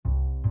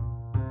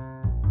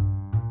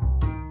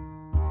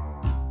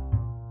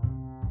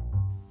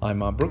I'm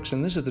Mark Brooks,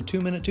 and this is the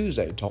 2 Minute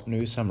Tuesday Top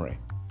News Summary.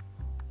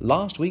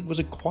 Last week was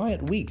a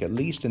quiet week, at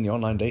least in the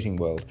online dating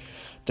world.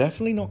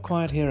 Definitely not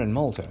quiet here in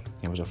Malta.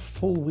 It was a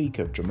full week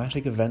of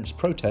dramatic events,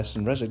 protests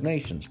and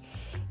resignations,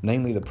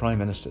 namely the Prime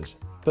Minister's.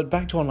 But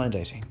back to online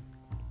dating.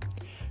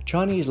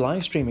 Chinese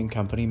live streaming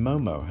company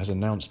Momo has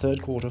announced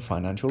third quarter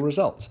financial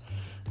results.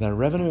 Their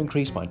revenue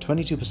increased by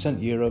 22%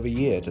 year over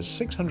year to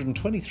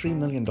 $623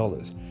 million.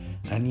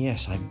 And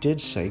yes, I did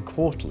say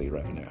quarterly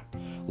revenue.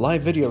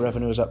 Live video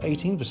revenue is up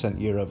 18%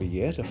 year over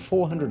year to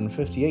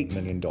 $458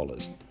 million.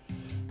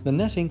 The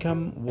net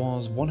income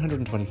was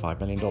 $125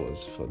 million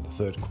for the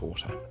third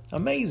quarter.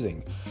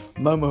 Amazing!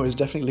 Momo is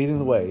definitely leading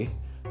the way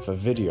for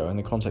video in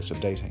the context of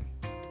dating.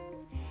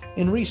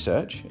 In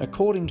research,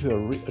 according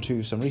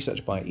to some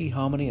research by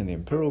eHarmony and the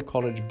Imperial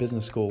College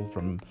Business School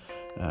from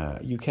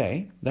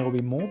UK, there will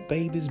be more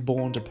babies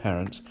born to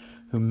parents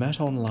who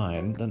met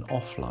online than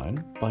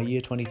offline by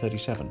year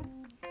 2037.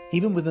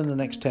 Even within the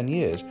next 10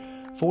 years,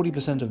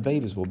 40% of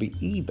babies will be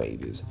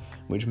e-babies,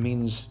 which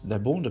means they're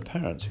born to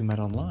parents who met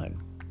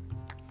online.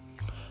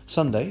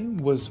 Sunday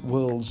was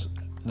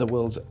the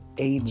World's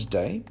AIDS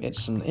Day.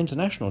 It's an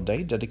international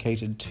day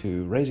dedicated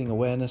to raising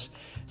awareness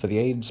for the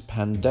AIDS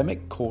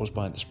pandemic caused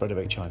by the spread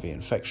of HIV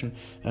infection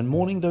and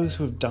mourning those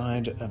who have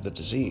died of the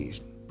disease.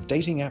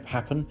 Dating app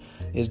Happn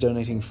is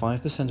donating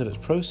 5% of its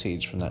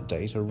proceeds from that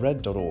day to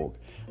red.org,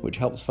 which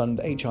helps fund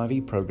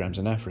HIV programs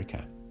in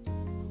Africa.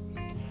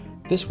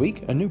 This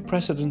week, a new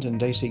precedent in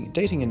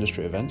dating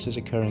industry events is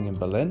occurring in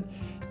Berlin.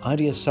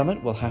 Idea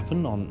Summit will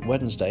happen on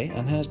Wednesday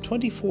and has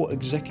 24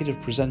 executive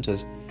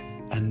presenters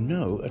and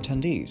no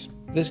attendees.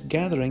 This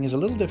gathering is a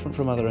little different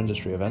from other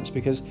industry events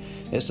because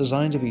it's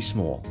designed to be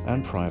small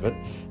and private,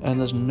 and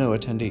there's no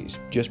attendees,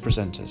 just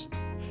presenters.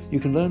 You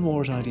can learn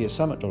more at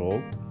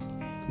ideasummit.org.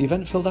 The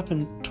event filled up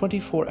in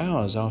 24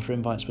 hours after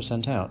invites were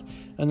sent out,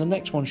 and the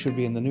next one should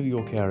be in the New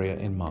York area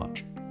in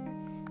March.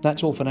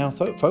 That's all for now,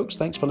 folks.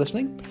 Thanks for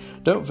listening.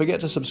 Don't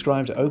forget to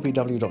subscribe to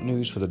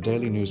opw.news for the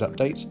daily news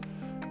updates.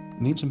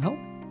 Need some help?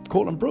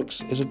 Cortland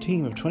Brooks is a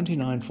team of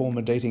 29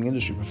 former dating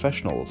industry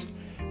professionals.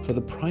 For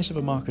the price of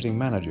a marketing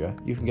manager,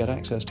 you can get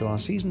access to our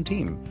seasoned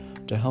team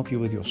to help you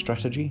with your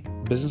strategy,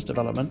 business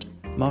development,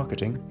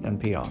 marketing, and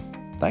PR.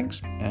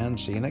 Thanks, and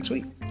see you next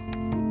week.